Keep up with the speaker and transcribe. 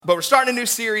But we're starting a new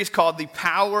series called The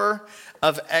Power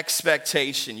of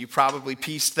Expectation. You probably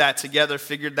pieced that together,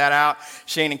 figured that out.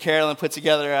 Shane and Carolyn put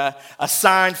together a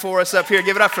sign for us up here.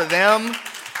 Give it up for them.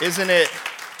 Isn't it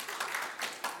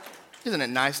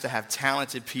nice to have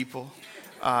talented people?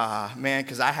 Man,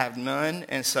 because I have none,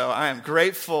 and so I am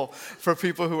grateful for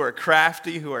people who are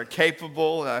crafty, who are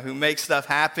capable, who make stuff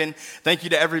happen. Thank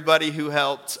you to everybody who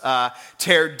helped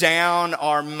tear down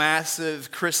our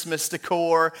massive Christmas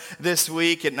decor this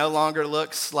week. It no longer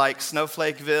looks like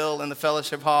Snowflakeville in the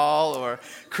Fellowship Hall or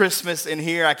Christmas in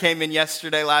here. I came in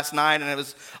last night, and it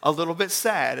was a little bit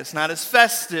sad. It's not as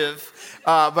festive,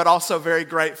 but also very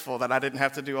grateful that I didn't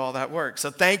have to do all that work. So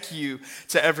thank you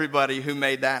to everybody who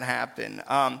made that happen.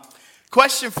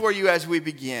 Question for you as we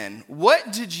begin.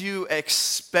 What did you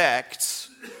expect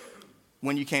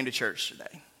when you came to church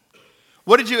today?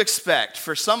 What did you expect?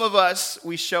 For some of us,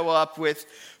 we show up with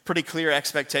pretty clear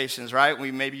expectations, right?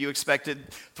 Maybe you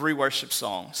expected 3 worship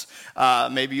songs.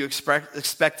 Maybe you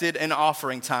expected an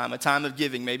offering time, a time of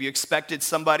giving. Maybe you expected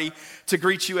somebody to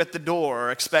greet you at the door,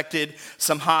 or expected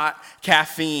some hot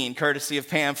caffeine, courtesy of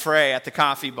Pam Frey at the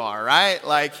coffee bar, right?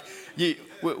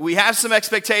 We have some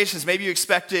expectations. Maybe you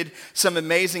expected some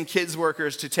amazing kids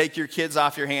workers to take your kids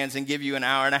off your hands and give you an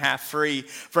hour and a half free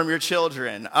from your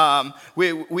children.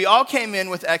 We all came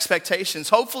in with expectations.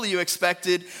 Hopefully you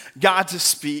expected God to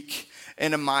speak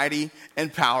in a mighty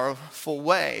and powerful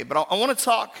way. But I want to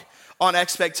talk on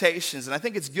expectations, and I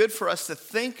think it's good for us to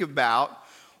think about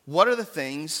what are the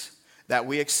things that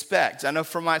we expect. I know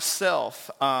for myself,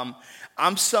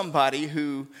 I'm somebody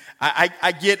who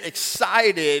I get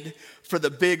excited for the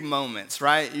big moments,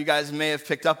 right? You guys may have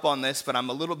picked up on this, but I'm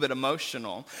a little bit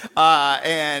emotional.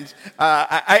 I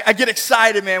get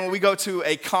excited, man, when we go to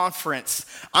a conference.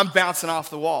 I'm bouncing off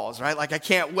the walls, right? Like I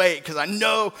can't wait because I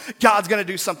know God's going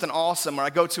to do something awesome. Or I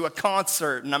go to a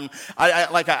concert and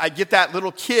I get that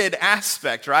little kid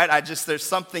aspect, right? There's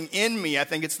something in me. I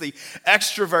think it's the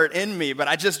extrovert in me, but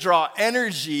I just draw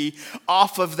energy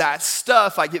off of that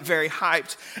stuff. I get very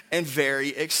hyped and very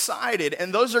excited.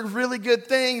 And those are really good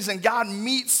things. And God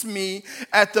meets me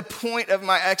at the point of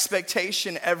my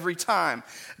expectation every time.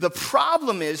 The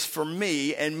problem is for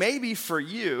me, and maybe for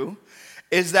you,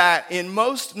 is that in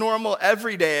most normal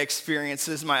everyday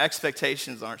experiences, my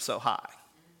expectations aren't so high.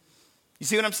 You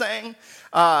see what I'm saying?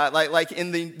 Like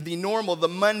in the normal, the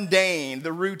mundane,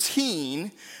 the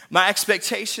routine, my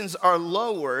expectations are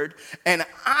lowered, and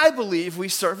I believe we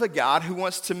serve a God who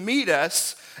wants to meet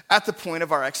us at the point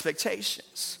of our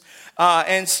expectations.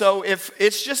 And so if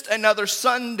it's just another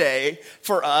Sunday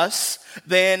for us,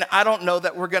 then I don't know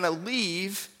that we're going to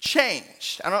leave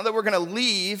changed. I don't know that we're going to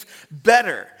leave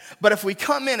better. But if we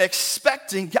come in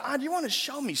expecting, God, you want to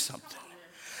show me something.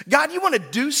 God, you want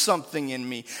to do something in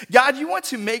me. God, you want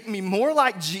to make me more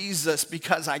like Jesus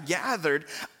because I gathered.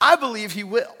 I believe he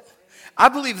will. I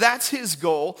believe that's his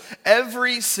goal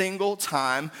every single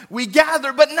time we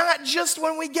gather, but not just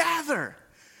when we gather.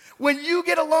 When you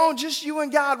get alone, just you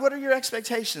and God, what are your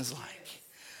expectations like?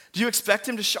 Do you expect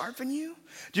him to sharpen you?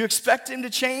 Do you expect him to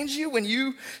change you? When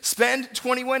you spend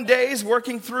 21 days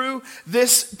working through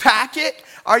this packet,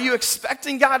 are you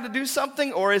expecting God to do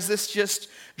something? Or is this just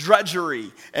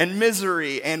drudgery and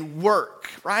misery and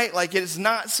work, right? Like it is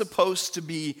not supposed to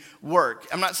be work.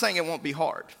 I'm not saying it won't be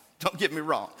hard. Don't get me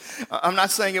wrong. I'm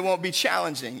not saying it won't be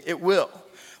challenging. It will.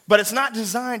 But it's not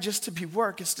designed just to be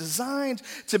work. It's designed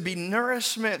to be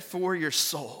nourishment for your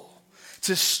soul,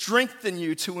 to strengthen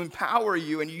you, to empower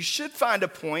you. And you should find a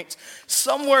point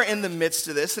somewhere in the midst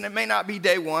of this, and it may not be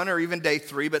day 1 or even day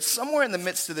 3, but somewhere in the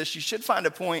midst of this, you should find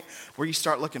a point where you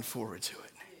start looking forward to it.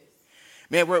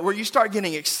 Man, where you start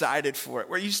getting excited for it,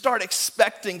 where you start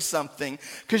expecting something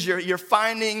because you're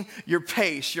finding your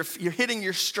pace, you're hitting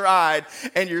your stride,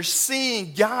 and you're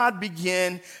seeing God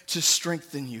begin to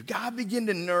strengthen you. God begin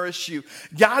to nourish you.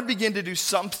 God begin to do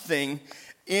something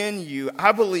in you.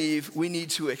 I believe we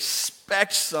need to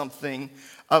expect something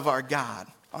of our God.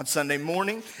 On Sunday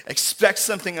morning, expect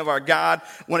something of our God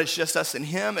when it's just us and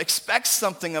him. Expect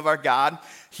something of our God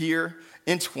here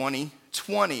in 2020.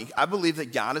 I believe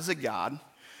that God is a God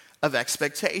of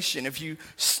expectation. If you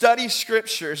study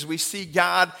scriptures, we see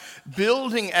God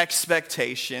building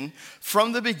expectation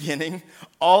from the beginning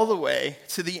all the way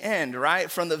to the end, right?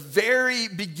 From the very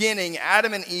beginning,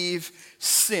 Adam and Eve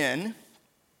sin,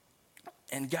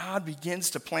 and God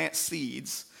begins to plant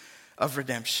seeds of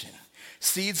redemption.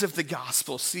 seeds of the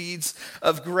gospel, seeds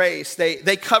of grace.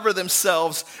 They cover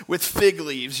themselves with fig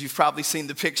leaves. You've probably seen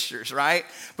the pictures, right?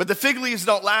 But the fig leaves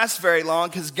don't last very long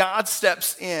because God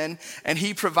steps in and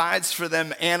he provides for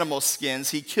them animal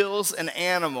skins. He kills an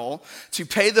animal to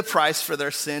pay the price for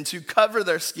their sin, to cover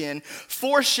their skin,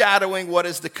 foreshadowing what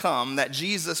is to come, that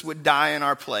Jesus would die in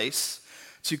our place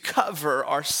to cover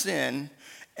our sin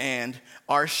and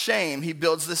our shame. He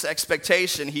builds this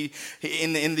expectation.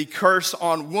 In the curse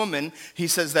on woman, he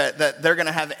says that they're going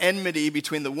to have enmity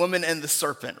between the woman and the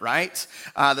serpent, right?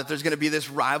 That there's going to be this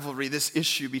rivalry, this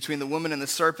issue between the woman and the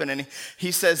serpent. And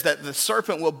he says that the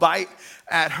serpent will bite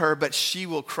at her, but she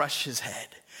will crush his head.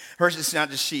 It's not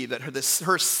just she, but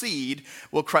her seed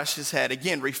will crush his head.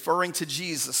 Again, referring to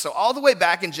Jesus. So all the way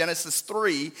back in Genesis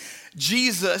 3,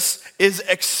 Jesus is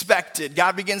expected.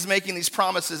 God begins making these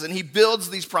promises, and he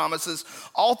builds these promises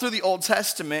all through the Old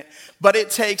Testament, but it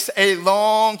takes a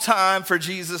long time for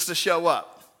Jesus to show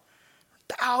up.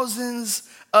 Thousands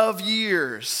of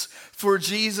years for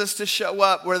Jesus to show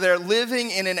up, where they're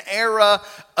living in an era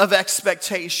of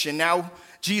expectation. Now,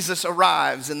 Jesus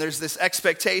arrives, and there's this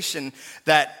expectation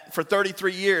that for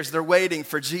 33 years they're waiting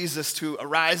for Jesus to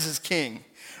arise as king,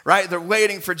 right? They're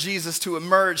waiting for Jesus to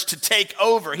emerge, to take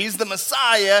over. He's the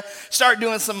Messiah. Start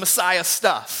doing some Messiah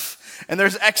stuff. And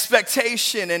there's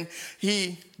expectation, and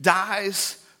he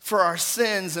dies for our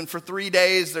sins, and for 3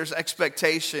 days there's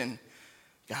expectation.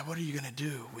 God, what are you going to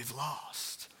do? We've lost.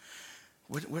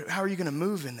 How are you going to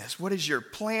move in this? What is your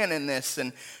plan in this?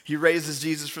 And he raises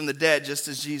Jesus from the dead, just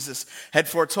as Jesus had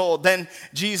foretold. Then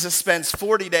Jesus spends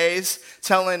 40 days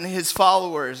telling his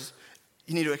followers,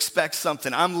 you need to expect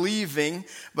something. I'm leaving,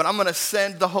 but I'm going to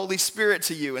send the Holy Spirit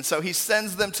to you. And so he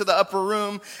sends them to the upper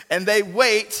room, and they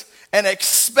wait and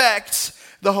expect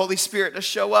the Holy Spirit to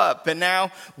show up. And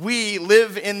now we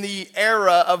live in the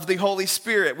era of the Holy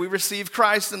Spirit. We receive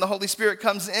Christ, and the Holy Spirit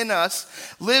comes in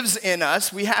us, lives in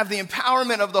us. We have the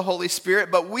empowerment of the Holy Spirit,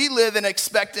 but we live in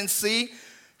expectancy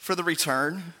for the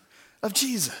return of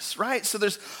Jesus, right? So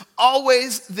there's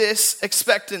always this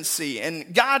expectancy,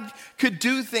 and God could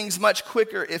do things much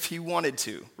quicker if he wanted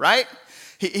to, right?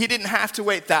 He didn't have to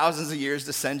wait thousands of years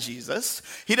to send Jesus.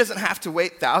 He doesn't have to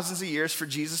wait thousands of years for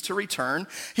Jesus to return.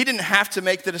 He didn't have to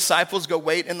make the disciples go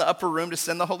wait in the upper room to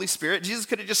send the Holy Spirit. Jesus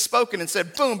could have just spoken and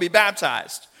said, boom, be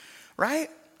baptized, right?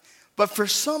 But for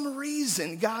some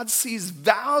reason, God sees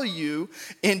value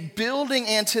in building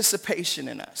anticipation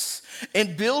in us,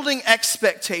 in building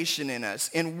expectation in us,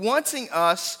 in wanting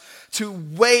us to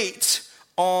wait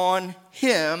on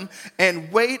him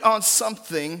and wait on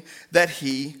something that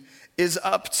he is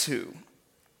up to.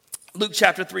 Luke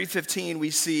chapter 3:15, we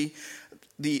see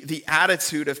the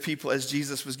attitude of people as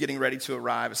Jesus was getting ready to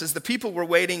arrive. It says the people were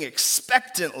waiting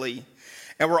expectantly,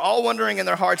 and were all wondering in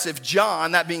their hearts if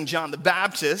John, that being John the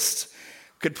Baptist,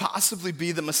 could possibly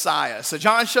be the Messiah. So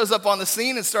John shows up on the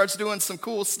scene and starts doing some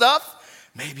cool stuff.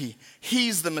 Maybe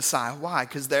he's the Messiah. Why?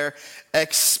 Because they're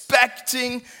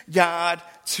expecting God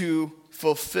to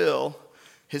fulfill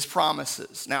his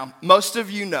promises. Now, most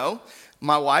of you know,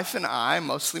 my wife and I,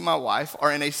 mostly my wife,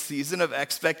 are in a season of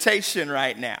expectation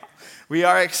right now. We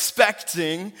are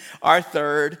expecting our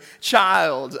third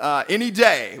child any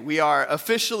day. We are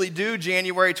officially due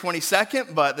January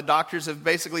 22nd, but the doctors have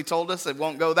basically told us it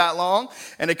won't go that long,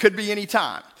 and it could be any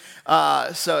time.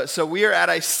 So we are at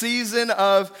a season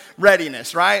of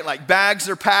readiness, right? Like bags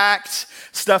are packed,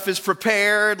 stuff is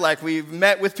prepared. Like we've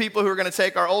met with people who are going to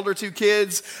take our older two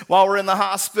kids while we're in the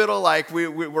hospital. Like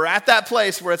we're at that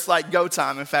place where it's like go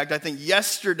time. In fact, I think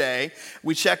yesterday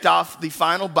we checked off the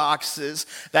final boxes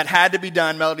that had to be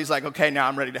done. Melody's like, okay, now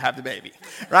I'm ready to have the baby,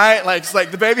 right? Like it's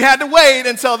like the baby had to wait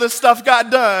until this stuff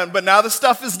got done, but now the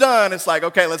stuff is done. It's like,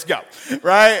 okay, let's go,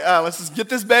 right? Let's just get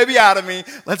this baby out of me.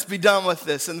 Let's be done with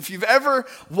this. And if you've ever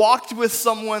walked with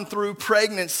someone through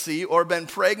pregnancy or been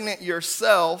pregnant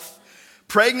yourself,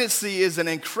 pregnancy is an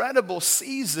incredible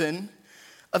season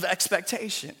of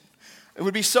expectation. It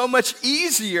would be so much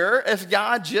easier if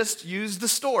God just used the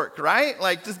stork, right?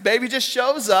 Like this baby just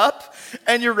shows up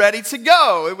and you're ready to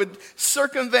go. It would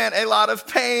circumvent a lot of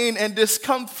pain and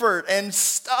discomfort and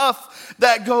stuff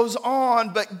that goes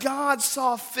on. But God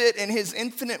saw fit in his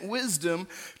infinite wisdom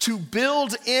to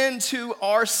build into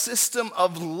our system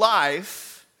of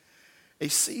life a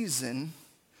season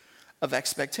of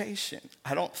expectation.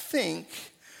 I don't think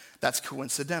that's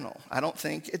coincidental. I don't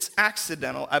think it's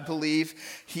accidental. I believe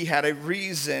he had a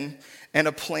reason and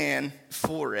a plan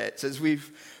for it. As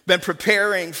we've been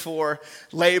preparing for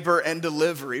labor and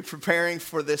delivery, preparing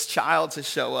for this child to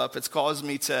show up, it's caused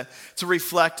me to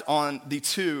reflect on the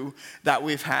two that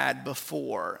we've had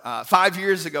before. 5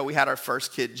 years ago, we had our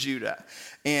first kid, Judah.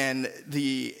 And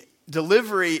the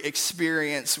delivery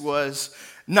experience was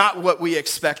not what we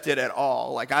expected at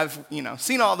all. Like I've,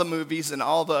 seen all the movies and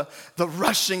all the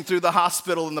rushing through the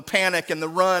hospital and the panic and the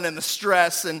run and the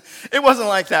stress, and it wasn't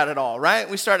like that at all, right?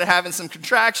 We started having some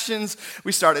contractions.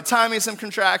 We started timing some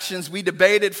contractions. We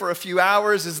debated for a few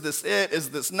hours, is this it?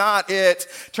 Is this not it?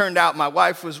 Turned out my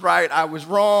wife was right, I was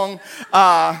wrong.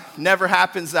 Never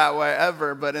happens that way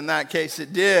ever, but in that case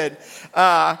it did.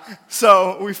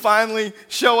 So we finally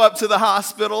show up to the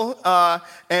hospital,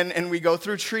 and we go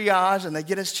through triage, and they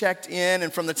get us checked in.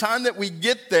 And from the time that we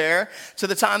get there to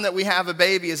the time that we have a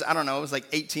baby is, it was like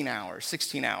 18 hours,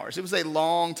 16 hours. It was a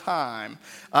long time,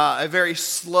 a very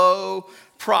slow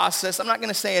process. I'm not going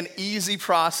to say an easy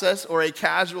process or a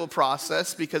casual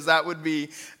process, because that would be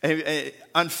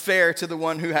unfair to the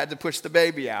one who had to push the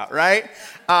baby out, right?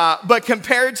 But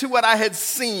compared to what I had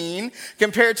seen,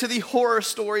 compared to the horror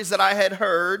stories that I had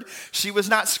heard, she was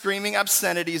not screaming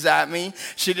obscenities at me.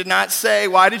 She did not say,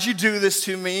 "Why did you do this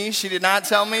to me?" She did not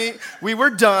tell me we were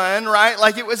done, right?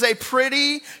 Like, it was a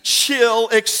pretty chill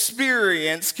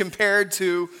experience compared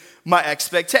to my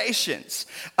expectations.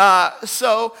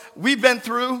 So we've been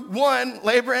through one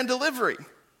labor and delivery.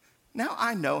 Now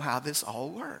I know how this all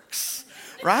works,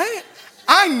 right?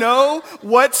 I know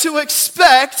what to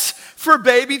expect for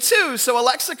baby two. So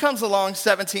Alexa comes along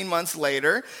 17 months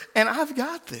later, and I've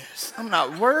got this. I'm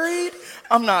not worried.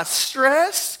 I'm not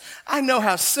stressed. I know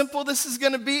how simple this is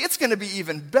going to be. It's going to be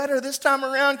even better this time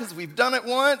around because we've done it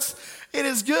once. It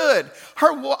is good.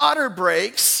 Her water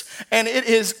breaks, and it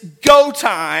is go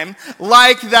time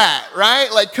like that, right?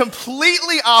 Like,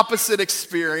 completely opposite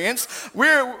experience.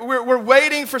 We're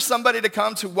waiting for somebody to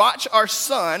come to watch our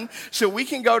son so we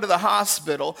can go to the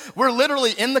hospital. We're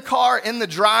literally in the car, in the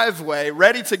driveway,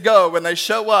 ready to go when they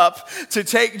show up to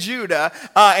take Judah,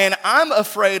 and I'm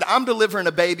afraid I'm delivering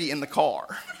a baby in the car.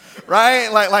 Right?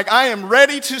 Like I am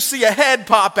ready to see a head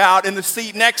pop out in the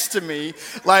seat next to me.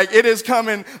 Like, it is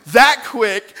coming that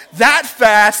quick, that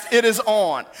fast, it is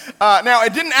on. Now,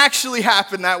 it didn't actually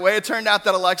happen that way. It turned out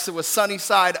that Alexa was sunny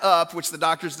side up, which the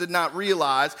doctors did not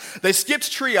realize. They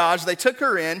skipped triage. They took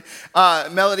her in.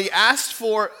 Melody asked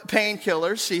for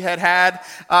painkillers. She had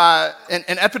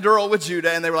an epidural with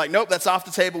Judah, and they were like, "Nope, that's off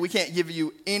the table. We can't give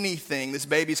you anything. This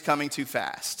baby's coming too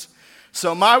fast."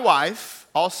 So my wife,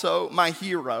 also my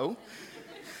hero,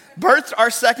 birthed our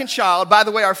second child. By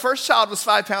the way, our first child was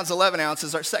 5 pounds, 11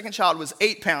 ounces. Our second child was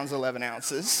 8 pounds, 11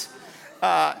 ounces.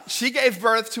 She gave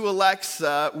birth to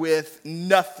Alexa with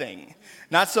nothing,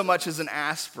 not so much as an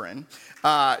aspirin.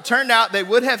 Turned out they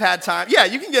would have had time. Yeah,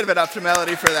 you can give it up to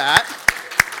Melody for that.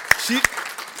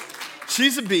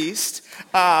 She's a beast.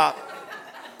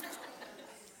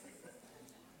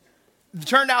 It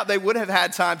turned out they would have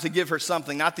had time to give her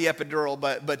something, not the epidural,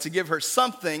 but to give her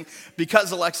something,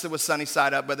 because Alexa was sunny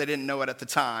side up, but they didn't know it at the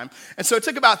time. And so it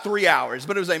took about 3 hours,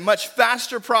 but it was a much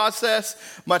faster process,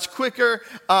 much quicker,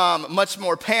 much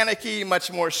more panicky,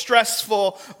 much more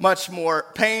stressful, much more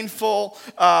painful,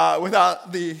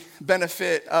 without the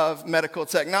benefit of medical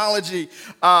technology,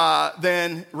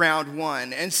 than round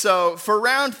one. And so for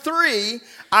round 3,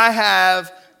 I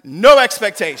have no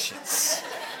expectations,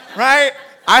 right?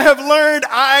 I have learned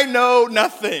I know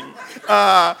nothing.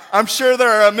 I'm sure there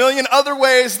are a million other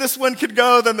ways this one could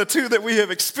go than the 2 that we have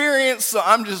experienced, so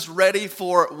I'm just ready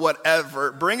for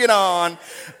whatever. Bring it on.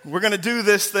 We're going to do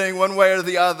this thing one way or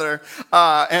the other,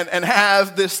 and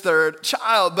have this third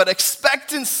child. But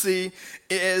expectancy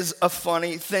is a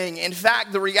funny thing. In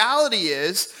fact, the reality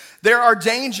is there are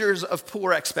dangers of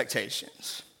poor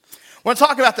expectations. I want to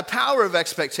talk about the power of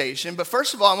expectation, but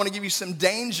first of all, I want to give you some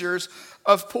dangers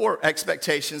of poor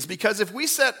expectations, because if we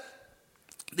set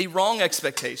the wrong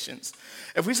expectations,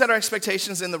 if we set our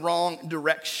expectations in the wrong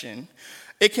direction,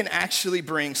 it can actually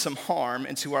bring some harm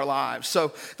into our lives.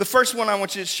 So the first one I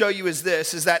want you to show you is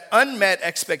this, is that unmet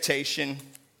expectation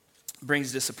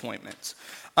brings disappointment.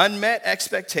 Unmet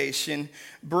expectation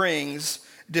brings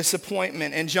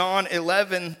disappointment. In John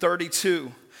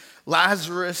 11:32,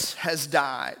 Lazarus has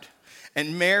died,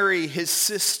 and Mary, his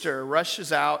sister,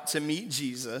 rushes out to meet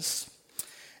Jesus.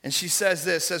 And she says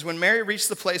this, when Mary reached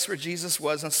the place where Jesus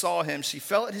was and saw him, she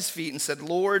fell at his feet and said,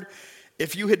 "Lord,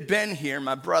 if you had been here,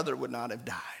 my brother would not have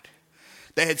died."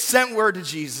 They had sent word to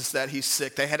Jesus that he's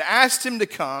sick. They had asked him to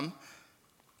come,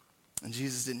 and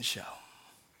Jesus didn't show.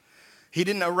 He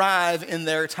didn't arrive in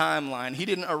their timeline. He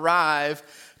didn't arrive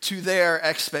to their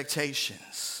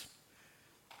expectations.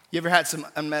 You ever had some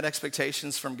unmet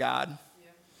expectations from God?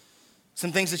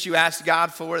 Some things that you asked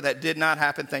God for that did not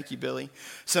happen. Thank you, Billy.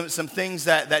 Some things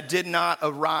that did not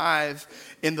arrive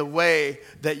in the way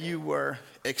that you were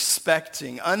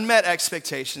expecting. Unmet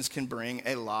expectations can bring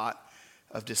a lot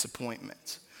of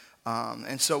disappointment.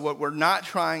 And so what we're not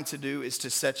trying to do is to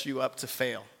set you up to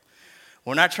fail.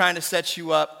 We're not trying to set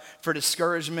you up for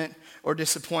discouragement or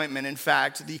disappointment. In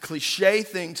fact, the cliche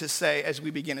thing to say as we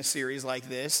begin a series like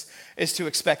this is to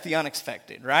expect the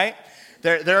unexpected, right?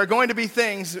 There are going to be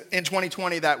things in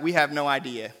 2020 that we have no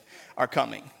idea are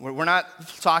coming. We're not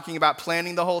talking about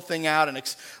planning the whole thing out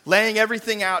and laying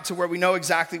everything out to where we know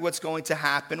exactly what's going to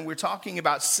happen. We're talking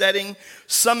about setting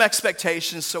some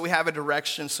expectations so we have a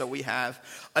direction, so we have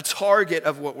a target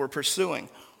of what we're pursuing.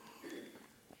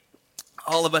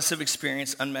 All of us have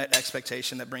experienced unmet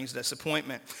expectation that brings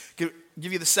disappointment. Give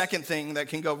you the second thing that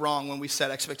can go wrong when we set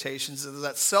expectations is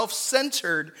that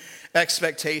self-centered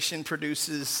expectation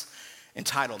produces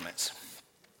entitlement.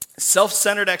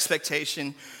 Self-centered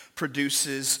expectation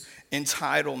produces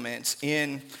entitlement.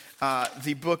 In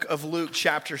the book of Luke,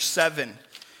 chapter 7,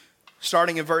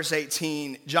 starting in verse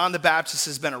 18, John the Baptist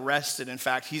has been arrested. In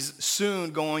fact, he's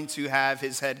soon going to have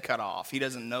his head cut off. He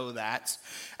doesn't know that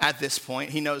at this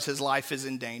point. He knows his life is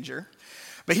in danger.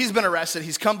 But he's been arrested.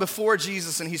 He's come before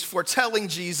Jesus and he's foretelling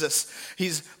Jesus.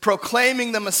 He's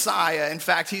proclaiming the Messiah. In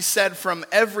fact, he said from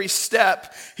every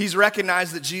step, he's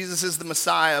recognized that Jesus is the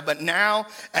Messiah. But now,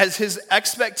 as his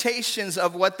expectations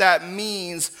of what that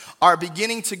means are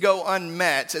beginning to go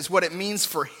unmet, as what it means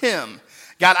for him,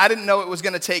 God, I didn't know it was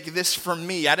going to take this from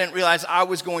me. I didn't realize I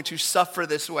was going to suffer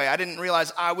this way. I didn't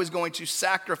realize I was going to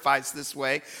sacrifice this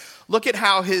way. Look at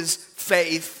how his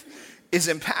faith is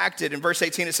impacted. In verse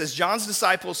 18, it says, John's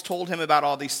disciples told him about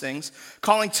all these things.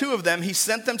 Calling two of them, he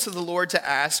sent them to the Lord to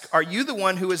ask, are you the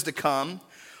one who is to come,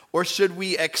 or should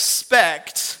we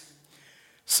expect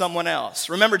someone else?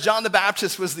 Remember, John the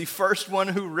Baptist was the first one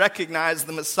who recognized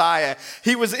the Messiah.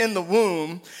 He was in the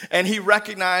womb, and he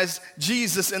recognized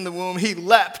Jesus in the womb. He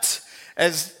leapt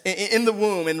as in the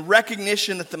womb in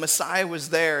recognition that the Messiah was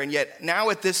there. And yet now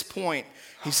at this point,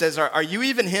 he says, are you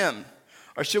even him?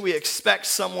 Or should we expect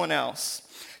someone else?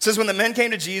 It says, when the men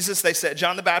came to Jesus, they said,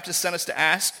 John the Baptist sent us to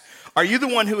ask, are you the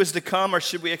one who is to come, or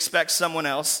should we expect someone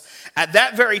else? At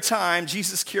that very time,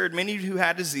 Jesus cured many who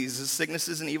had diseases,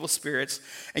 sicknesses, and evil spirits,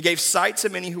 and gave sight to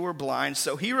many who were blind.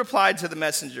 So he replied to the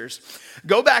messengers,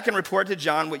 go back and report to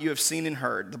John what you have seen and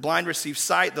heard. The blind receive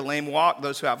sight, the lame walk,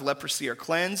 those who have leprosy are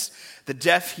cleansed, the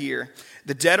deaf hear,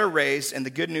 the dead are raised, and the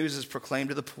good news is proclaimed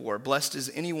to the poor. Blessed is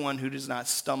anyone who does not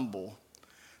stumble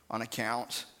on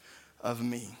account of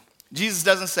me. Jesus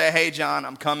doesn't say, hey, John,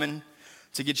 I'm coming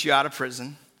to get you out of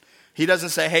prison. He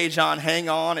doesn't say, hey, John, hang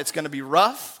on, it's going to be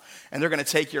rough, and they're going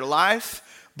to take your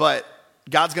life, but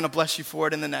God's going to bless you for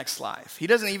it in the next life. He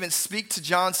doesn't even speak to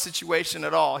John's situation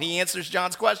at all. He answers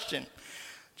John's question.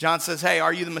 John says, hey,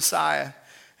 are you the Messiah?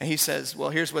 And he says,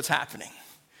 well, here's what's happening.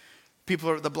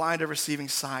 The blind are receiving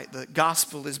sight. The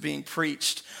gospel is being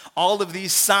preached. All of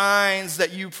these signs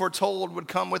that you foretold would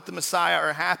come with the Messiah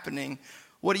are happening.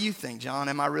 What do you think, John?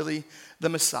 Am I really the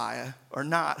Messiah or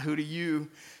not? Who do you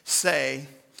say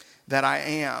that I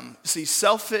am? See,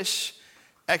 selfish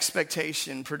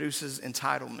expectation produces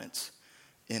entitlement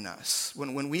in us.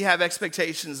 When we have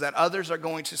expectations that others are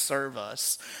going to serve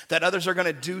us, that others are going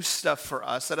to do stuff for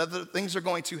us, that other things are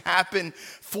going to happen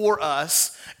for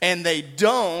us, and they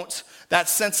don't, that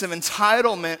sense of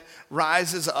entitlement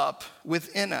rises up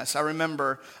within us. I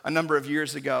remember a number of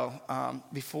years ago,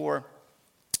 before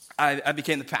I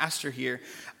became the pastor here,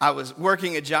 I was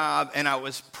working a job, and I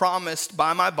was promised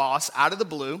by my boss out of the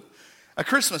blue a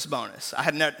Christmas bonus. I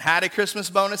had never had a Christmas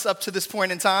bonus up to this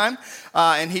point in time,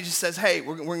 and he just says, hey,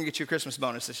 we're going to get you a Christmas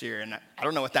bonus this year, and I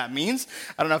don't know what that means.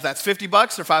 I don't know if that's $50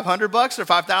 or $500 or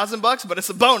 $5,000, but it's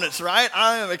a bonus, right?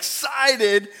 I am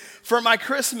excited for my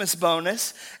Christmas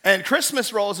bonus, and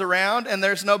Christmas rolls around, and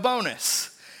there's no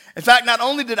bonus. In fact, not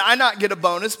only did I not get a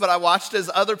bonus, but I watched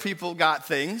as other people got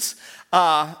things,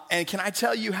 and can I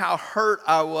tell you how hurt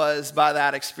I was by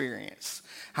that experience?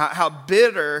 How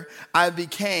bitter I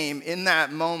became in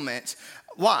that moment.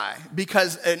 Why?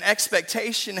 Because an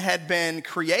expectation had been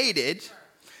created,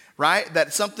 right?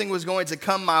 That something was going to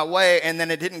come my way, and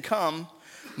then it didn't come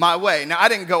my way. Now, I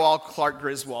didn't go all Clark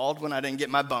Griswold when I didn't get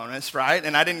my bonus, right?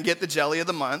 And I didn't get the jelly of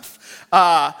the month.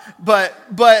 But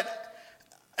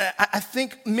I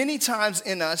think many times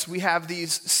in us, we have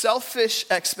these selfish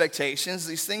expectations,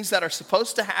 these things that are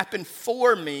supposed to happen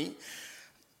for me.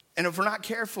 And if we're not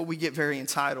careful, we get very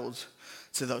entitled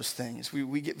to those things.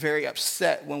 We get very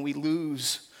upset when we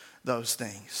lose those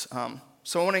things.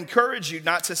 So I want to encourage you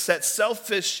not to set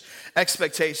selfish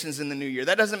expectations in the new year.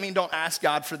 That doesn't mean don't ask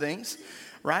God for things,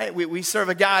 right? We serve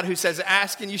a God who says,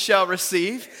 ask and you shall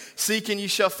receive, seek and you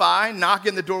shall find, knock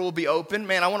and the door will be open.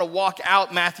 Man, I want to walk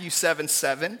out Matthew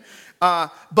 7:7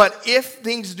 But if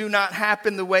things do not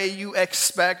happen the way you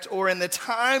expect or in the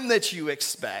time that you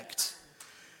expect,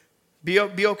 be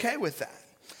okay with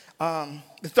that.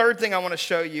 The third thing I want to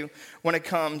show you when it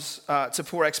comes to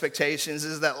poor expectations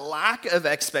is that lack of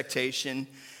expectation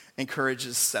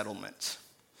encourages settlement.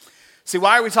 See,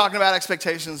 why are we talking about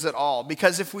expectations at all?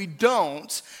 Because if we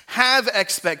don't have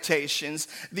expectations,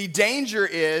 the danger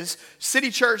is City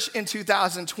Church in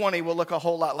 2020 will look a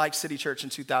whole lot like City Church in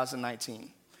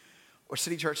 2019. Or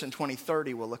City Church in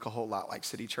 2030 will look a whole lot like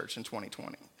City Church in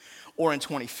 2020 or in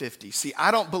 2050. See,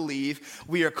 I don't believe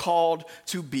we are called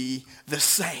to be the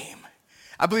same.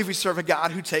 I believe we serve a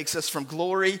God who takes us from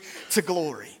glory to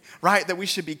glory, right? That we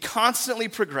should be constantly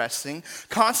progressing,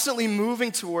 constantly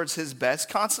moving towards his best,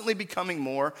 constantly becoming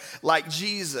more like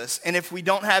Jesus. And if we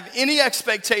don't have any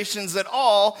expectations at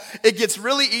all, it gets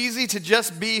really easy to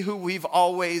just be who we've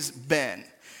always been.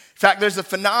 In fact, there's a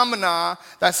phenomenon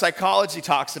that psychology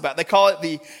talks about. They call it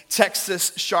the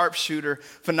Texas sharpshooter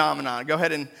phenomenon. Go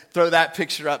ahead and throw that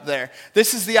picture up there.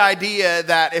 This is the idea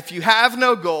that if you have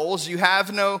no goals, you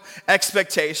have no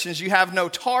expectations, you have no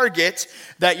target,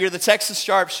 that you're the Texas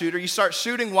sharpshooter, you start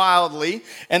shooting wildly,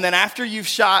 and then after you've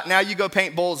shot, now you go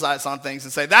paint bullseyes on things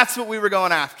and say, that's what we were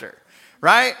going after,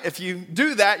 right? If you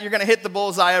do that, you're going to hit the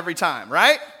bullseye every time,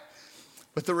 right?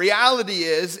 But the reality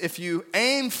is, if you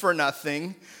aim for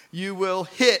nothing, you will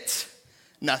hit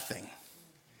nothing.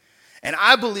 And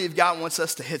I believe God wants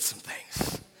us to hit some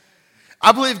things.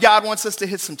 I believe God wants us to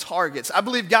hit some targets. I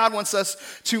believe God wants us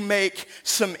to make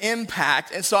some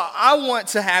impact. And so I want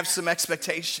to have some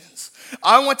expectations.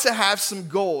 I want to have some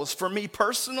goals for me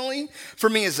personally, for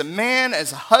me as a man,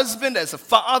 as a husband, as a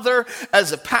father,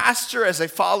 as a pastor, as a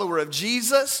follower of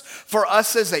Jesus, for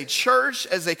us as a church,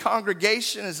 as a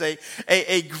congregation, as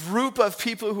a group of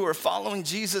people who are following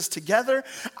Jesus together.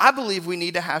 I believe we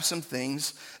need to have some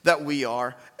things that we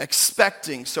are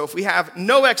expecting. So if we have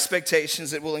no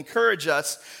expectations, it will encourage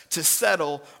us to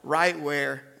settle right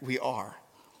where we are.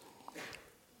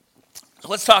 So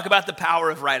let's talk about the power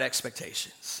of right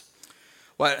expectations.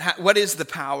 What is the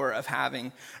power of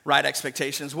having right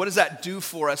expectations? What does that do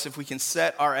for us if we can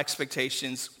set our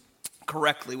expectations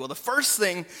correctly? Well, the first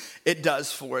thing it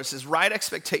does for us is right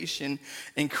expectation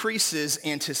increases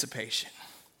anticipation.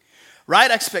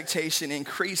 Right expectation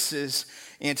increases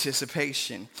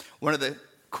anticipation. One of the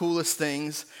coolest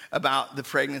things about the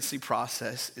pregnancy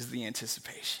process is the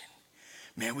anticipation.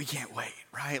 Man, we can't wait,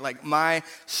 right? Like my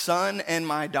son and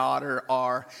my daughter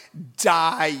are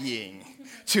dying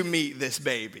to meet this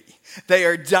baby. They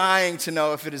are dying to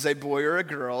know if it is a boy or a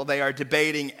girl. They are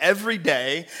debating every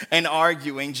day and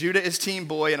arguing. Judah is team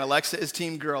boy and Alexa is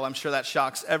team girl. I'm sure that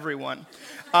shocks everyone.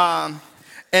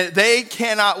 And they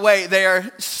cannot wait. They are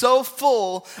so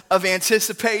full of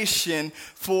anticipation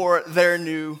for their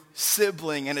new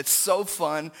sibling. And it's so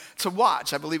fun to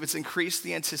watch. I believe it's increased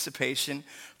the anticipation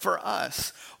for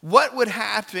us. What would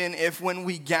happen if when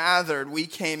we gathered, we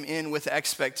came in with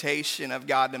expectation of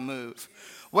God to move?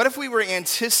 What if we were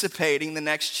anticipating the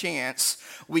next chance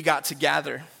we got to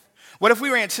gather? What if we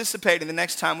were anticipating the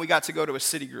next time we got to go to a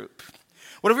city group?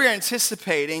 What if we were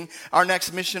anticipating our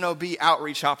next Mission OB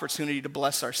outreach opportunity to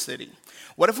bless our city?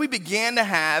 What if we began to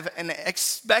have an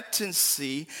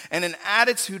expectancy and an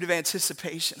attitude of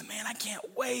anticipation? Man, I can't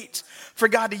wait for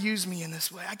God to use me in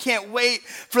this way. I can't wait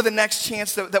for the next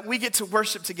chance that we get to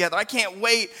worship together. I can't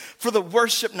wait for the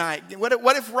worship night.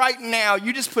 What if right now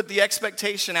you just put the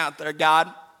expectation out there,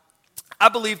 God, I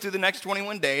believe through the next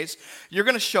 21 days, you're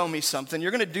going to show me something.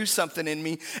 You're going to do something in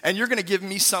me, and you're going to give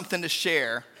me something to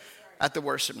share at the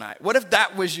worship night. What if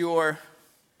that was your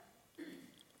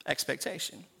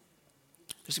expectation?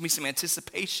 There's going to be some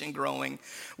anticipation growing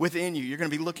within you. You're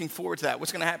going to be looking forward to that.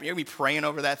 What's going to happen? You're going to be praying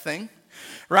over that thing,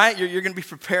 right? You're going to be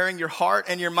preparing your heart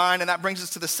and your mind, and that brings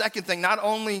us to the second thing. Not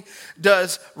only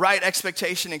does right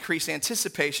expectation increase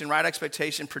anticipation, right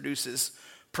expectation produces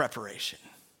preparation.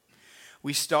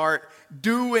 We start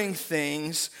doing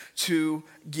things to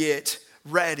get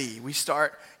ready. We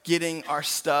start getting our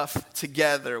stuff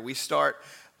together. We start,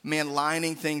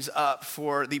 lining things up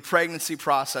for the pregnancy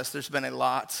process. There's been a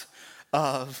lot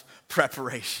of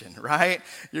preparation, right?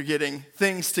 You're getting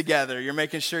things together. You're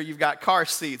making sure you've got car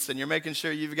seats, and you're making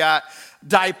sure you've got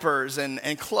diapers and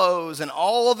clothes and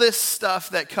all this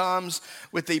stuff that comes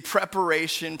with the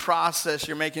preparation process.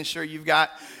 You're making sure you've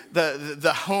got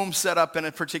the home set up in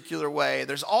a particular way.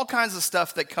 There's all kinds of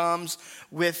stuff that comes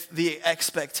with the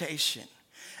expectation.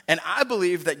 And I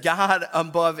believe that God,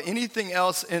 above anything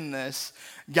else in this,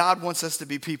 God wants us to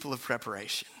be people of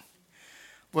preparation.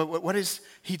 What does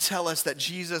he tell us? That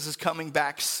Jesus is coming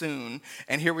back soon,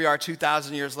 and here we are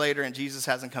 2,000 years later, and Jesus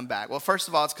hasn't come back. Well, first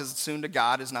of all, it's because it's soon to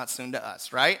God is not soon to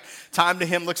us, right? Time to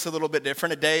him looks a little bit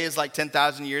different. A day is like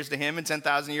 10,000 years to him, and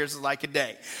 10,000 years is like a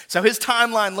day. So his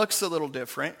timeline looks a little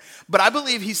different, but I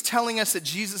believe he's telling us that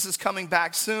Jesus is coming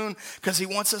back soon because he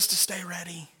wants us to stay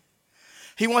ready.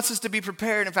 He wants us to be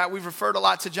prepared. In fact, we've referred a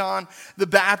lot to John the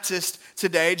Baptist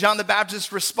today. John the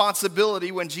Baptist's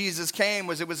responsibility when Jesus came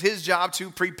was it was his job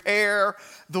to prepare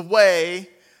the way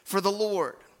for the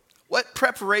Lord. What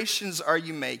preparations are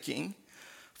you making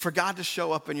for God to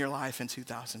show up in your life in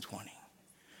 2020?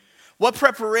 What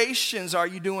preparations are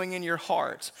you doing in your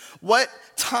heart? What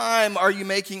time are you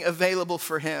making available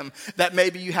for him that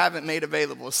maybe you haven't made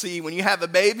available? See, when you have a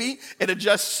baby, it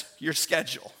adjusts your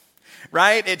schedule.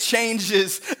 Right? It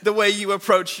changes the way you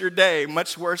approach your day.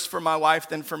 Much worse for my wife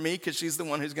than for me because she's the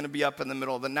one who's going to be up in the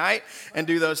middle of the night and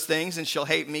do those things, and she'll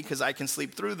hate me because I can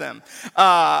sleep through them.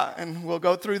 And we'll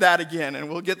go through that again,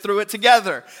 and we'll get through it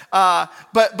together.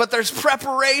 But there's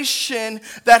preparation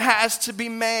that has to be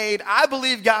made. I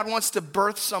believe God wants to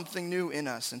birth something new in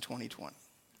us in 2020.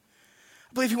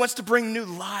 I believe he wants to bring new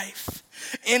life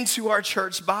into our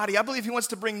church body. I believe he wants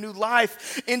to bring new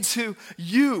life into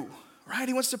you. Right?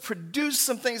 He wants to produce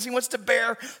some things. He wants to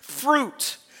bear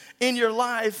fruit in your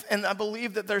life. And I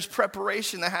believe that there's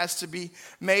preparation that has to be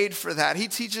made for that. He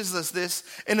teaches us this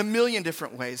in a million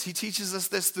different ways. He teaches us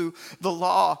this through the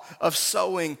law of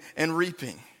sowing and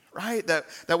reaping. Right?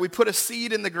 That we put a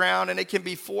seed in the ground and it can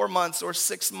be 4 months or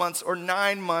 6 months or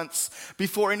 9 months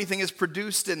before anything is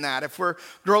produced in that. If we're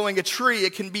growing a tree,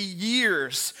 it can be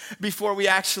years before we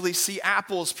actually see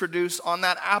apples produce on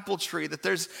that apple tree. That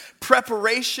there's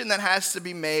preparation that has to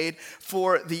be made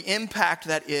for the impact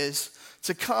that is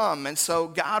to come. And so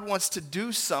God wants to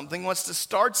do something, wants to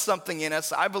start something in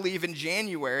us, I believe in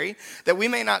January, that we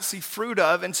may not see fruit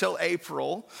of until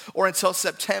April or until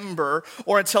September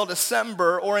or until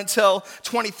December or until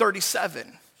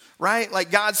 2037. Right? Like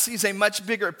God sees a much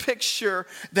bigger picture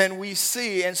than we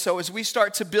see. And so as we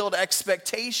start to build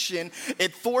expectation,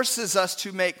 it forces us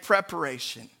to make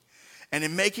preparation. And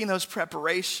in making those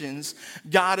preparations,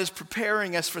 God is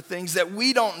preparing us for things that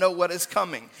we don't know what is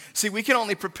coming. See, we can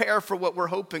only prepare for what we're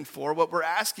hoping for, what we're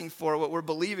asking for, what we're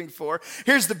believing for.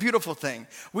 Here's the beautiful thing.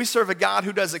 We serve a God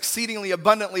who does exceedingly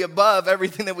abundantly above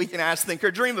everything that we can ask, think,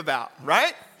 or dream about,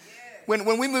 right?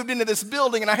 When we moved into this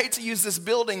building, and I hate to use this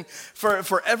building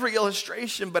for every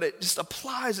illustration, but it just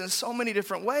applies in so many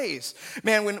different ways.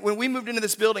 Man, when we moved into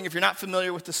this building, if you're not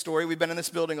familiar with the story, we've been in this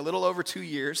building a little over 2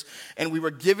 years, and we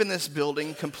were given this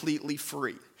building completely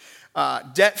free.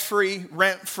 Debt-free,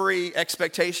 rent-free,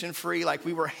 expectation-free, like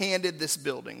we were handed this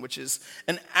building, which is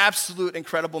an absolute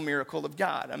incredible miracle of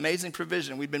God. Amazing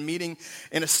provision. We'd been meeting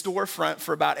in a storefront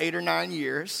for about 8 or 9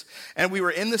 years, and we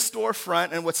were in the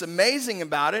storefront, and what's amazing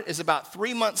about it is about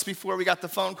 3 months before we got the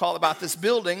phone call about this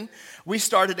building, we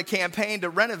started a campaign to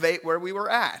renovate where we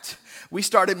were at. We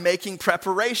started making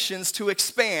preparations to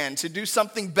expand, to do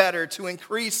something better, to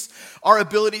increase our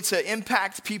ability to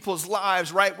impact people's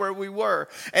lives right where we were.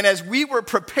 And as we were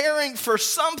preparing for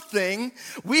something,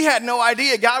 we had no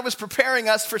idea God was preparing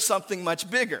us for something much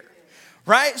bigger.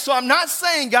 Right? So I'm not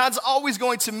saying God's always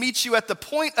going to meet you at the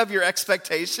point of your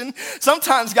expectation.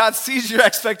 Sometimes God sees your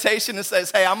expectation and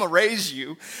says, hey, I'm going to raise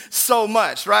you so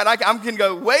much, right? I'm going to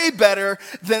go way better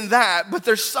than that. But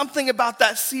there's something about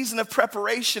that season of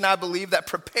preparation, I believe, that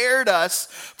prepared us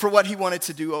for what he wanted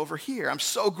to do over here. I'm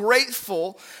so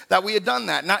grateful that we had done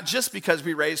that, not just because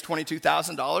we raised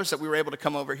 $22,000 that we were able to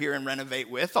come over here and renovate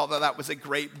with, although that was a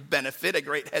great benefit, a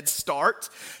great head start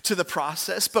to the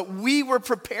process, but we were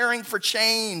preparing for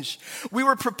change. We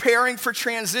were preparing for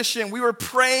transition. We were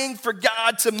praying for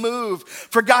God to move,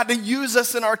 for God to use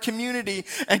us in our community.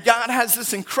 And God has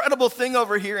this incredible thing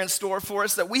over here in store for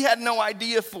us that we had no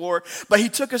idea for, but he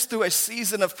took us through a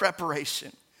season of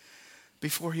preparation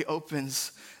before he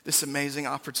opens this amazing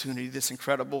opportunity, this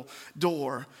incredible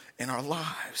door in our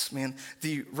lives. Man,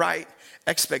 the right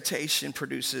expectation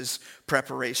produces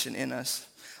preparation in us.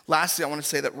 Lastly, I want to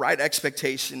say that right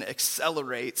expectation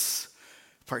accelerates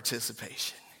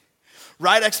participation.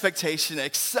 Right expectation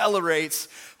accelerates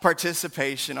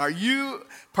participation. Are you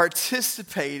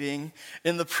participating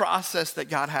in the process that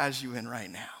God has you in right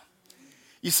now?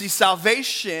 You see,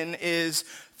 salvation is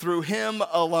through him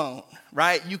alone,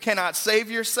 right? You cannot save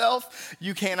yourself.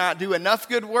 You cannot do enough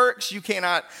good works. You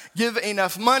cannot give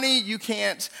enough money. You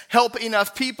can't help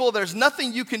enough people. There's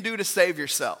nothing you can do to save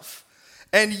yourself.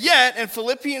 And yet, in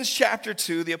Philippians chapter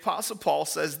 2, the Apostle Paul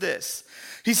says this.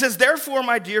 He says, therefore,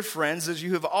 my dear friends, as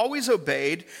you have always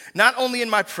obeyed, not only in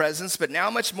my presence, but now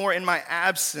much more in my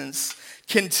absence,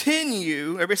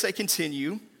 continue, everybody say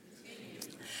continue.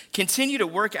 Continue to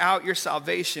work out your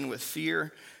salvation with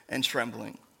fear and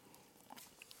trembling.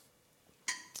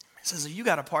 He says, you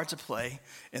got a part to play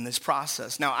in this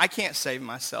process. Now, I can't save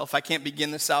myself. I can't begin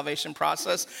the salvation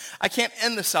process. I can't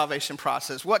end the salvation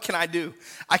process. What can I do?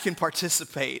 I can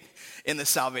participate in the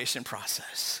salvation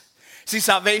process. See,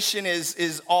 salvation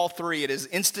is all three. It is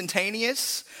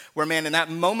instantaneous, where, man, in that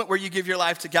moment where you give your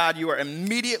life to God, you are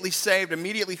immediately saved,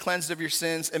 immediately cleansed of your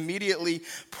sins, immediately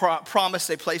promised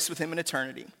a place with him in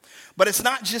eternity. But it's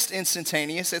not just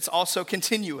instantaneous, it's also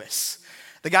continuous.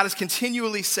 That God is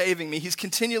continually saving me. He's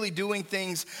continually doing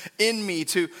things in me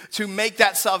to make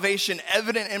that salvation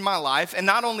evident in my life. And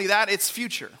not only that, it's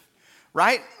future,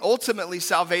 right? Ultimately,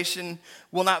 salvation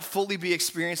will not fully be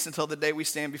experienced until the day we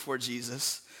stand before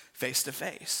Jesus face to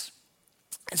face.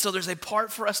 And so there's a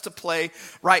part for us to play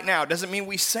right now. It doesn't mean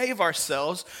we save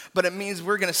ourselves, but it means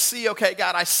we're going to see, okay,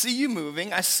 God, I see you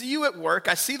moving. I see you at work.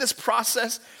 I see this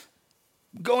process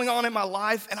going on in my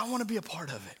life, and I want to be a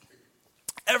part of it.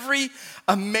 Every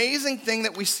amazing thing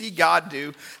that we see God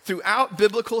do throughout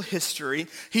biblical history,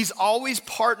 he's always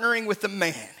partnering with a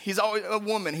man. He's always a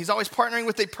woman. He's always partnering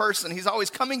with a person. He's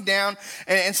always coming down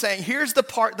and saying, here's the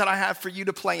part that I have for you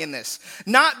to play in this.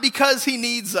 Not because he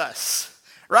needs us,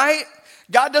 right?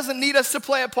 God doesn't need us to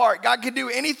play a part. God could do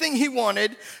anything he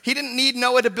wanted. He didn't need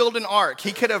Noah to build an ark.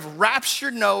 He could have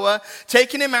raptured Noah,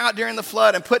 taken him out during the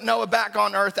flood, and put Noah back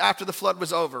on earth after the flood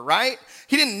was over, right?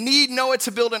 He didn't need Noah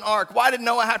to build an ark. Why did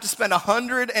Noah have to spend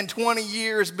 120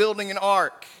 years building an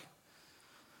ark?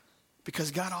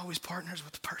 Because God always partners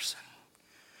with the person.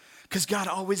 Because God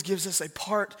always gives us a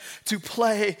part to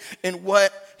play in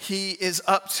what he is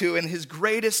up to. In his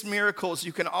greatest miracles,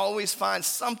 you can always find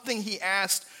something he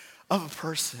asked of a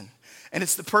person. And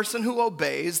it's the person who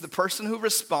obeys, the person who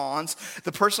responds,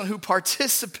 the person who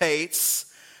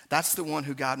participates. That's the one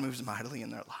who God moves mightily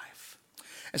in their life.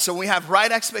 And so when we have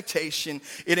right expectation,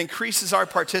 it increases our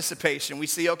participation. We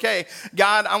see, okay,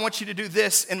 God, I want you to do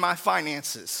this in my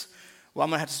finances. Well, I'm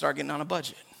going to have to start getting on a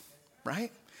budget, right?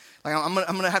 Like I'm going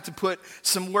to have to put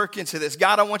some work into this.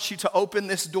 God, I want you to open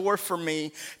this door for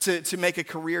me to make a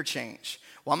career change.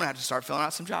 Well, I'm going to have to start filling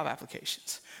out some job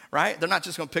applications. Right? They're not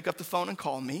just going to pick up the phone and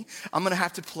call me. I'm going to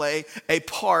have to play a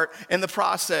part in the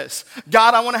process.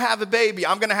 God, I want to have a baby.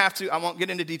 I won't get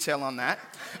into detail on that.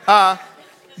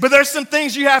 But there's some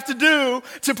things you have to do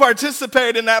to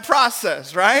participate in that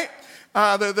process, right?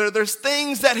 There's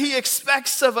things that he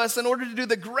expects of us in order to do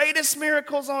the greatest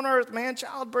miracles on earth. Man,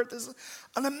 childbirth is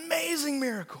an amazing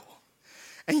miracle.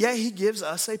 And yet he gives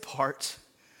us a part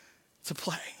to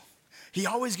play. He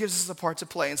always gives us a part to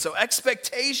play. And so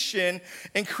expectation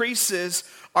increases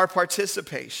our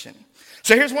participation.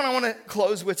 So here's what I want to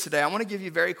close with today. I want to give you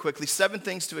very quickly 7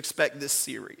 things to expect this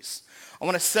series. I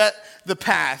want to set the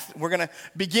path. We're going to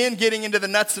begin getting into the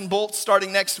nuts and bolts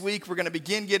starting next week. We're going to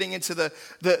begin getting into the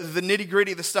nitty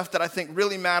gritty, the stuff that I think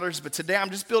really matters. But today I'm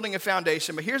just building a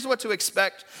foundation. But here's what to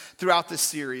expect throughout this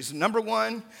series. Number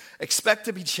 1, expect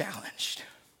to be challenged.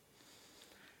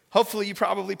 Hopefully you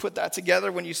probably put that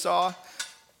together when you saw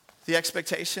the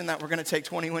expectation that we're going to take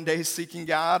 21 days seeking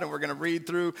God and we're going to read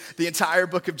through the entire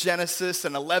book of Genesis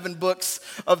and 11 books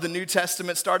of the New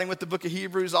Testament, starting with the book of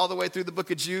Hebrews all the way through the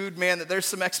book of Jude. Man, that there's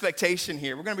some expectation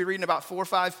here. We're going to be reading about 4 or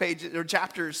 5 pages or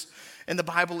chapters in the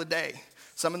Bible a day,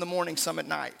 some in the morning, some at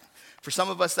night. For some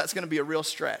of us, that's going to be a real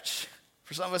stretch.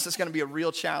 For some of us, it's going to be a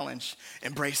real challenge.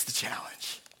 Embrace the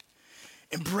challenge.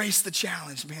 Embrace the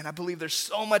challenge, man. I believe there's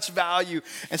so much value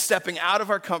in stepping out of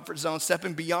our comfort zone,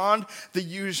 stepping beyond the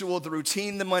usual, the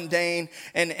routine, the mundane,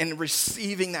 and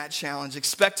receiving that challenge.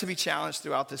 Expect to be challenged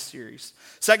throughout this series.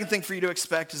 Second thing for you to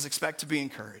expect is expect to be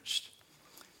encouraged.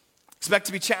 Expect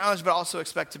to be challenged, but also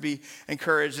expect to be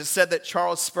encouraged. It's said that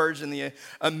Charles Spurgeon, the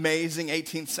amazing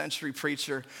 18th century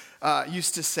preacher,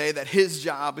 used to say that his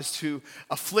job is to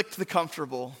afflict the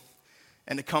comfortable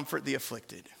and to comfort the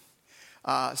afflicted.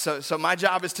 So my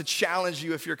job is to challenge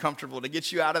you if you're comfortable, to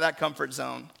get you out of that comfort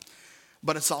zone.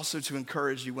 But it's also to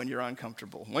encourage you when you're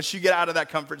uncomfortable. Once you get out of that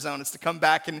comfort zone, it's to come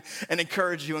back and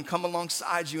encourage you and come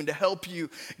alongside you and to help you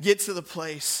get to the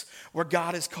place where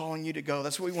God is calling you to go.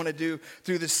 That's what we want to do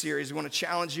through this series. We want to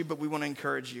challenge you, but we want to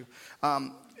encourage you.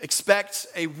 Expect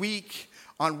a week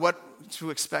on what to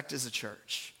expect as a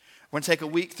church. We're going to take a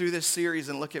week through this series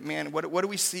and look at, man, what do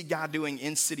we see God doing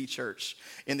in City Church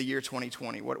in the year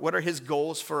 2020? What are his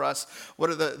goals for us? What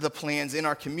are the plans in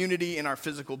our community, in our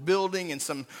physical building, and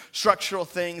some structural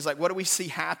things? Like, what do we see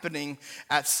happening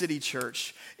at City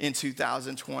Church in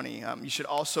 2020? You should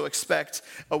also expect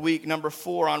a week, number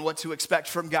 4, on what to expect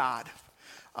from God.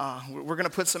 We're going to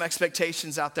put some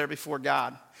expectations out there before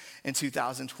God in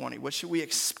 2020. What should we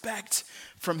expect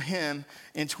from him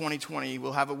in 2020?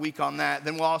 We'll have a week on that.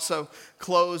 Then we'll also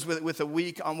close with a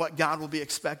week on what God will be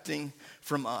expecting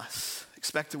from us.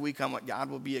 Expect a week on what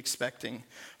God will be expecting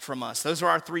from us. Those are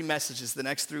our 3 messages the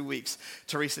next 3 weeks.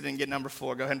 Teresa didn't get number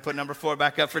 4. Go ahead and put number 4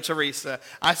 back up for Teresa.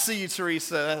 I see you,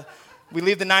 Teresa. We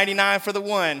leave the 99 for the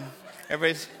 1.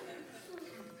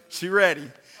 She ready?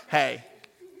 Hey,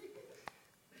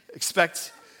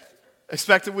 expect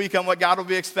a week on what God will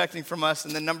be expecting from us.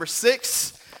 And then number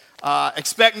 6,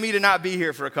 expect me to not be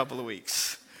here for a couple of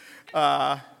weeks.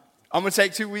 I'm going to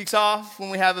take 2 weeks off when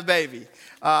we have a baby.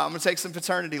 I'm going to take some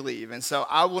paternity leave. And so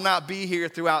I will not be here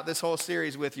throughout this whole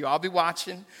series with you. I'll be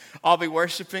watching. I'll be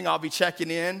worshiping. I'll be checking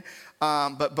in.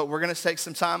 But we're going to take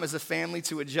some time as a family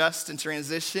to adjust and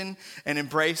transition and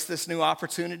embrace this new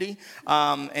opportunity.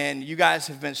 And you guys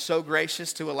have been so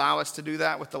gracious to allow us to do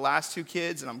that with the last 2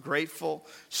 kids. And I'm grateful,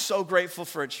 so grateful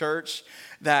for a church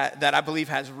that I believe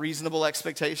has reasonable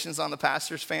expectations on the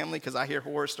pastor's family, because I hear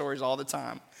horror stories all the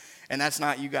time. And that's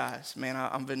not you guys. Man,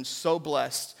 I've been so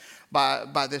blessed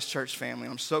by this church family.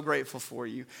 I'm so grateful for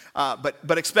you.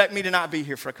 But expect me to not be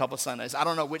here for a couple Sundays. I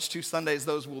don't know which 2 Sundays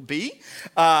those will be.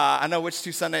 I know which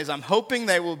 2 Sundays I'm hoping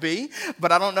they will be,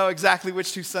 but I don't know exactly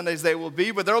which 2 Sundays they will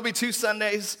be. But there will be 2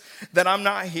 Sundays that I'm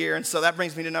not here. And so that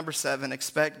brings me to number 7.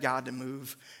 Expect God to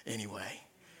move anyway.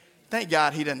 Thank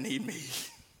God he doesn't need me.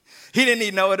 He didn't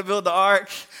need Noah to build the ark.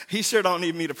 He sure don't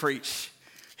need me to preach.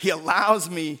 He allows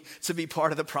me to be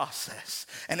part of the process.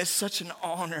 And it's such an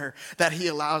honor that he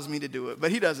allows me to do it. But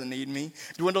he doesn't need me.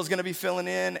 Dwindle's going to be filling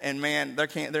in. And man,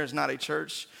 there's not a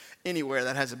church anywhere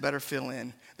that has a better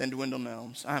fill-in than Dwindle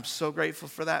Nelms. I'm so grateful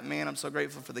for that, man. I'm so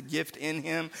grateful for the gift in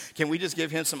him. Can we just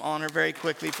give him some honor very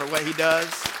quickly for what he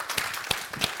does?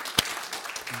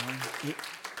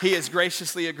 He has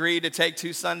graciously agreed to take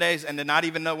 2 Sundays and to not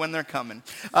even know when they're coming.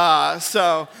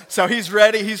 So he's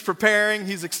ready, he's preparing,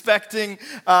 he's expecting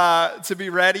to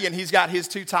be ready, and he's got his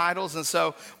 2 titles. And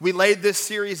so we laid this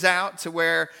series out to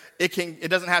where it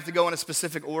doesn't have to go in a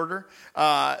specific order.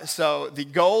 So the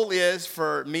goal is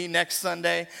for me next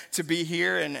Sunday to be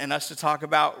here and us to talk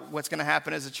about what's going to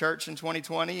happen as a church in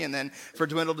 2020, and then for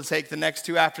Dwindle to take the next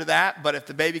 2 after that. But if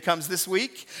the baby comes this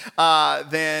week,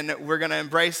 then we're going to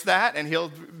embrace that, and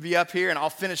he'll be up here, and I'll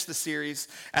finish the series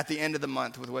at the end of the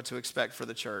month with what to expect for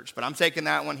the church. But I'm taking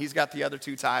that one. He's got the other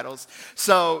 2 titles.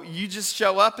 So you just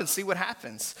show up and see what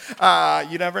happens.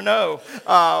 You never know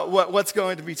what's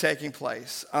going to be taking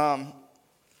place.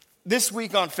 This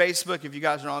week on Facebook, if you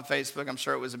guys are on Facebook, I'm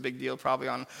sure it was a big deal, probably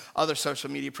on other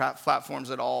social media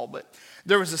platforms at all, but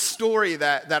there was a story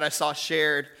that I saw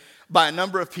shared by a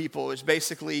number of people. It was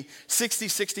basically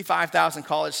 65,000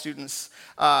 college students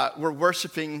were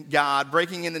worshiping God,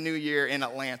 breaking in the new year in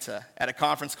Atlanta at a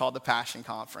conference called the Passion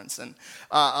Conference. And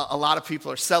a lot of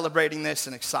people are celebrating this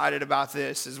and excited about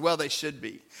this, as well they should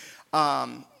be.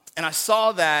 And I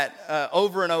saw that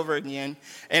over and over again,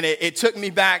 and it took me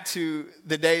back to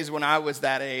the days when I was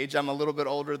that age. I'm a little bit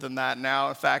older than that now.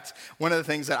 In fact, one of the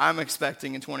things that I'm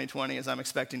expecting in 2020 is I'm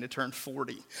expecting to turn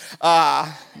 40.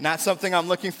 Not something I'm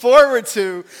looking forward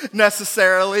to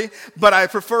necessarily, but I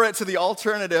prefer it to the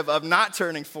alternative of not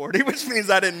turning 40, which means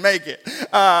I didn't make it.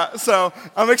 So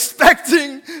I'm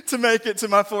expecting to make it to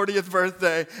my 40th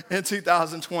birthday in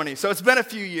 2020. So it's been a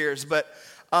few years, but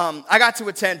I got to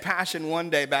attend Passion one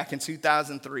day back in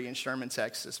 2003 in Sherman,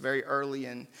 Texas, very early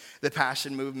in the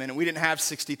Passion movement. And we didn't have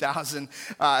 60,000.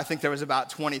 I think there was about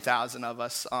 20,000 of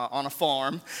us on a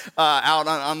farm out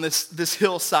on this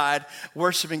hillside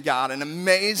worshiping God. An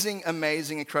amazing,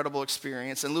 amazing, incredible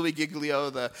experience. And Louis Giglio,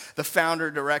 the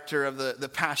founder, director of the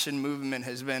Passion movement,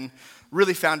 has been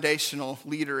really foundational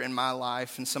leader in my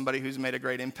life and somebody who's made a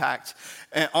great impact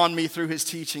on me through his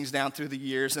teachings down through the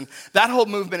years. And that whole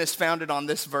movement is founded on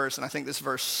this verse, and I think this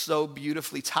verse so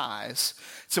beautifully ties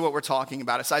to what we're talking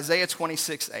about. It's Isaiah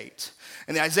 26:8.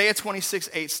 And the Isaiah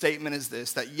 26:8 statement is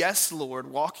this, that yes,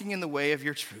 Lord, walking in the way of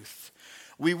your truth,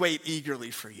 we wait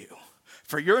eagerly for you.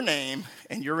 For your name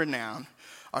and your renown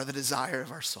are the desire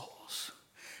of our souls.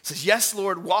 It says, yes,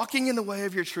 Lord, walking in the way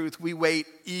of your truth, we wait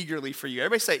eagerly for you.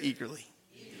 Everybody say eagerly.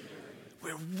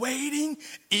 We're waiting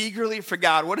eagerly for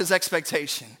God. What is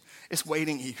expectation? It's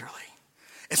waiting eagerly.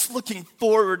 It's looking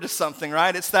forward to something,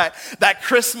 right? It's that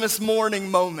Christmas morning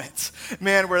moment,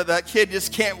 man, where that kid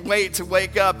just can't wait to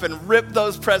wake up and rip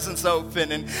those presents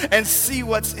open and see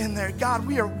what's in there. God,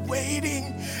 we are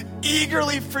waiting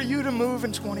eagerly for you to move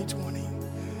in 2020.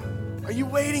 Are you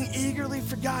waiting eagerly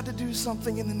for God to do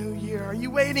something in the new year? Are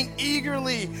you waiting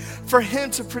eagerly for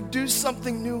him to produce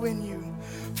something new in you?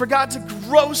 For God to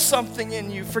grow something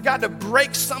in you? For God to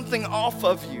break something off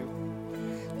of you?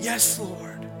 Yes, Lord.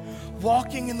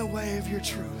 Walking in the way of your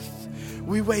truth,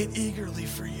 we wait eagerly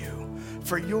for you,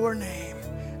 for your name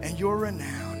and your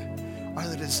renown are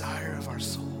the desire of our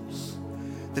souls.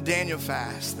 The Daniel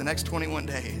fast, the next 21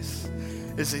 days,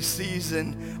 is a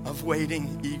season of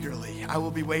waiting eagerly. I will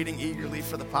be waiting eagerly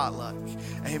for the potluck.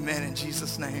 Amen, in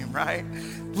Jesus' name, right?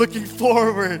 Looking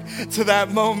forward to that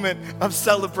moment of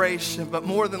celebration, but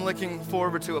more than looking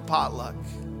forward to a potluck,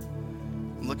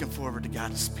 I'm looking forward to God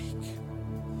to speak.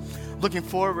 Looking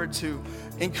forward to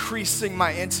increasing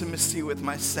my intimacy with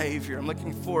my Savior. I'm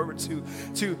looking forward to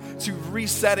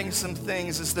resetting some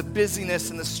things as the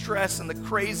busyness and the stress and the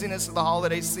craziness of the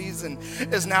holiday season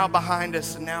is now behind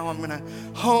us. And now I'm going to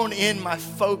hone in my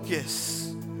focus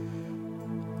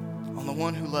on the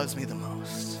one who loves me the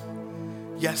most.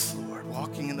 Yes, Lord,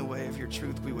 walking in the way of your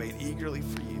truth, we wait eagerly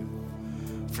for you.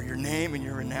 For your name and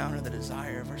your renown are the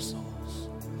desire of our souls.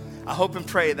 I hope and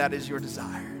pray that is your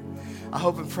desire. I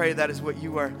hope and pray that is what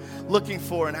you are looking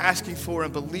for and asking for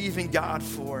and believing God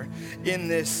for in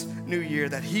this new year,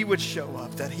 that he would show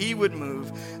up, that he would move,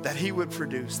 that he would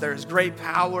produce. There is great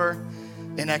power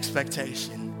in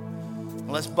expectation.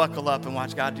 Let's buckle up and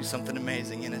watch God do something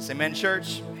amazing in us. Amen,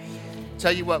 church?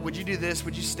 Tell you what, would you do this?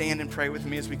 Would you stand and pray with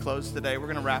me as we close today? We're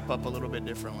going to wrap up a little bit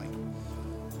differently.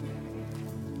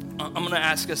 I'm going to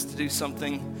ask us to do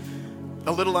something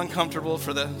a little uncomfortable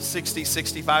for the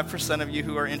 65% of you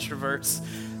who are introverts.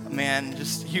 Man,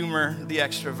 just humor the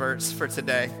extroverts for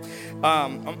today.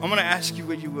 I'm going to ask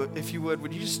you, if you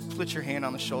would you just put your hand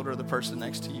on the shoulder of the person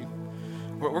next to you?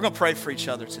 We're going to pray for each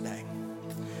other today.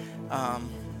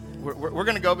 We're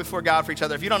going to go before God for each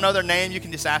other. If you don't know their name, you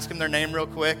can just ask them their name real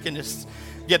quick and just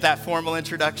get that formal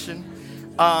introduction.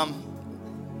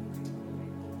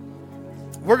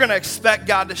 We're going to expect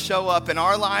God to show up in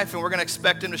our life, and we're going to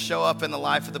expect him to show up in the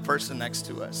life of the person next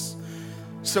to us.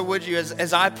 So would you,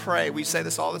 as I pray, we say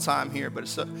this all the time here, but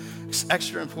it's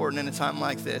extra important in a time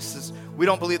like this, is we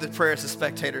don't believe that prayer is a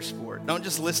spectator sport. Don't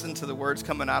just listen to the words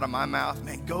coming out of my mouth.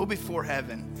 Man, go before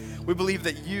heaven. We believe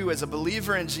that you, as a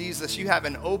believer in Jesus, you have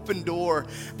an open door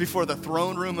before the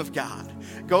throne room of God.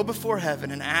 Go before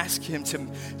heaven and ask him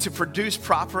to produce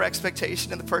proper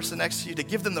expectation in the person next to you, to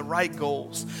give them the right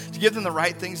goals, to give them the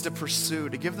right things to pursue,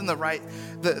 to give them the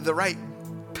right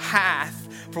path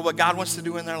for what God wants to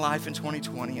do in their life in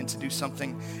 2020, and to do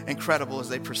something incredible as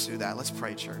they pursue that. Let's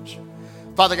pray, church.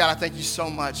 Father God, I thank you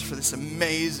so much for this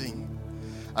amazing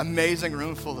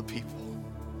room full of people.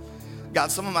 God,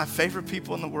 some of my favorite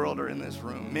people in the world are in this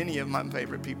room. Many of my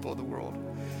favorite people in the world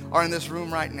are in this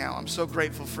room right now. I'm so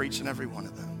grateful for each and every one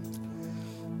of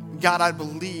them. God, I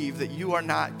believe that you are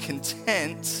not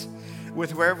content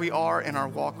with where we are in our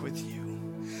walk with you.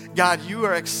 God, you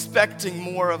are expecting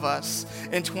more of us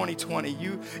in 2020.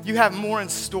 You have more in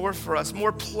store for us,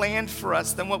 more planned for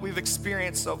us than what we've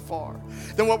experienced so far,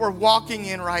 than what we're walking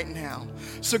in right now.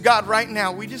 So God, right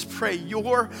now, we just pray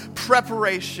your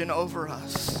preparation over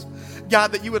us.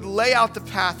 God, that you would lay out the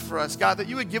path for us. God, that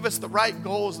you would give us the right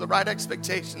goals, the right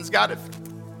expectations. God, if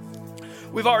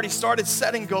we've already started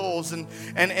setting goals and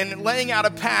laying out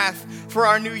a path for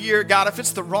our new year, God, if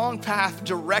it's the wrong path,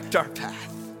 direct our path.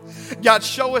 God,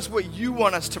 show us what you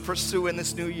want us to pursue in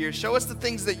this new year. Show us the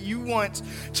things that you want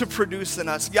to produce in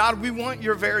us. God, we want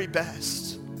your very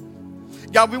best.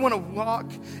 God, we want to walk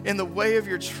in the way of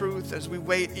your truth as we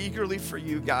wait eagerly for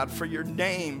you, God, for your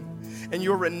name and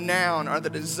your renown are the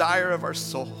desire of our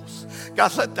souls.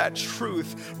 God, let that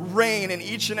truth reign in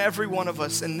each and every one of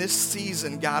us in this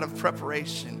season, God, of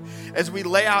preparation. As we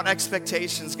lay out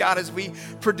expectations, God, as we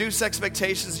produce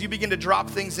expectations, you begin to drop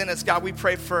things in us. God, we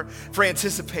pray for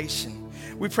anticipation.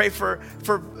 We pray for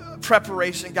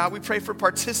preparation, God. We pray for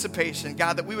participation,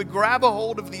 God, that we would grab a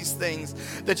hold of these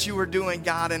things that you are doing,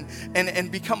 God,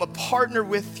 and become a partner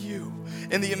with you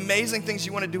in the amazing things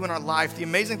you want to do in our life, the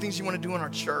amazing things you want to do in our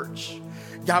church.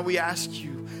 God, we ask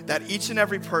you that each and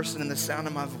every person in the sound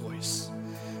of my voice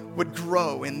would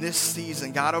grow in this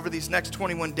season, God, over these next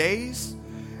 21 days,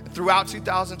 throughout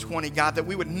 2020, God, that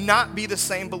we would not be the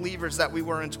same believers that we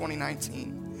were in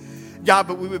 2019. God,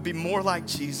 but we would be more like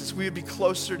Jesus. We would be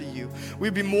closer to you. We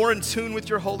would be more in tune with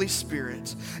your Holy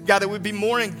Spirit. God, that we'd be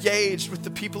more engaged with the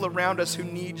people around us who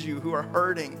need you, who are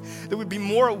hurting. That we'd be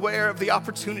more aware of the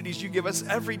opportunities you give us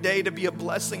every day to be a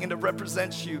blessing and to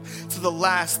represent you to the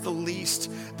last, the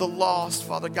least, the lost,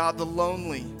 Father God, the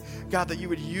lonely. God, that you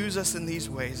would use us in these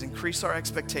ways. Increase our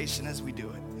expectation as we do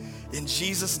it. In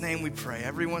Jesus' name we pray.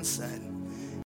 Everyone said,